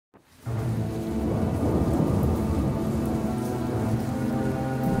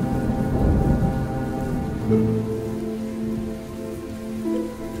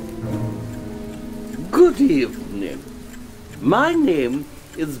My name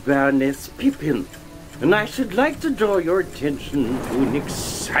is Baroness Pippin, and I should like to draw your attention to an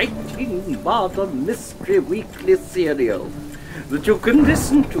exciting murder mystery weekly serial that you can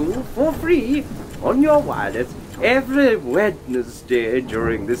listen to for free on your wireless every Wednesday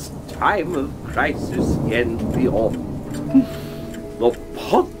during this time of crisis and beyond. The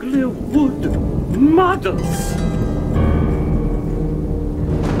Pogley Wood Murders.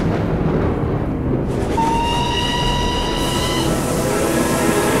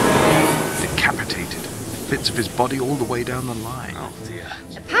 Bits of his body all the way down the line. Oh dear.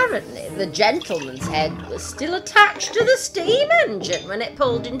 Apparently, the gentleman's head was still attached to the steam engine when it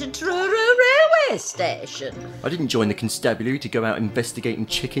pulled into Truro railway station. I didn't join the constabulary to go out investigating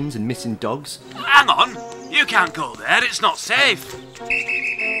chickens and missing dogs. Hang on! You can't go there, it's not safe. Are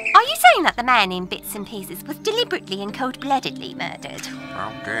you saying that the man in bits and pieces was deliberately and cold-bloodedly murdered?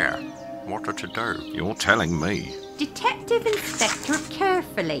 Oh dear. What are to do? You're telling me. Detective Inspector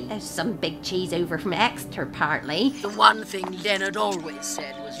Carefully. There's some big cheese over from Exeter, partly. The one thing Leonard always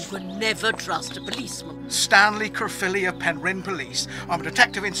said was you could never trust a policeman. Stanley Carfilly of Penryn Police. I'm a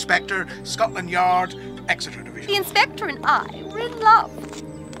Detective Inspector, Scotland Yard, Exeter Division. The Inspector and I were in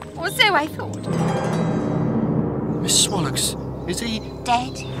love. Or so I thought. Miss Swallocks, is he...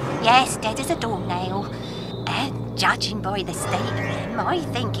 Dead. Yes, dead as a doornail. And judging by the state of him, I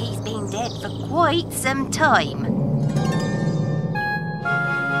think he's been dead for quite some time.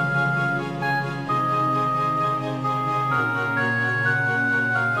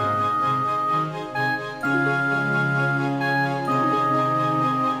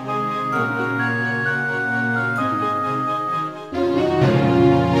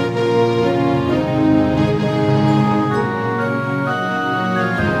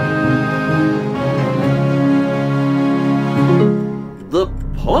 The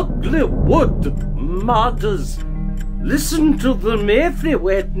Pogley Wood Murders. Listen to them every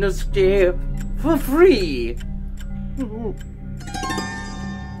Wednesday for free.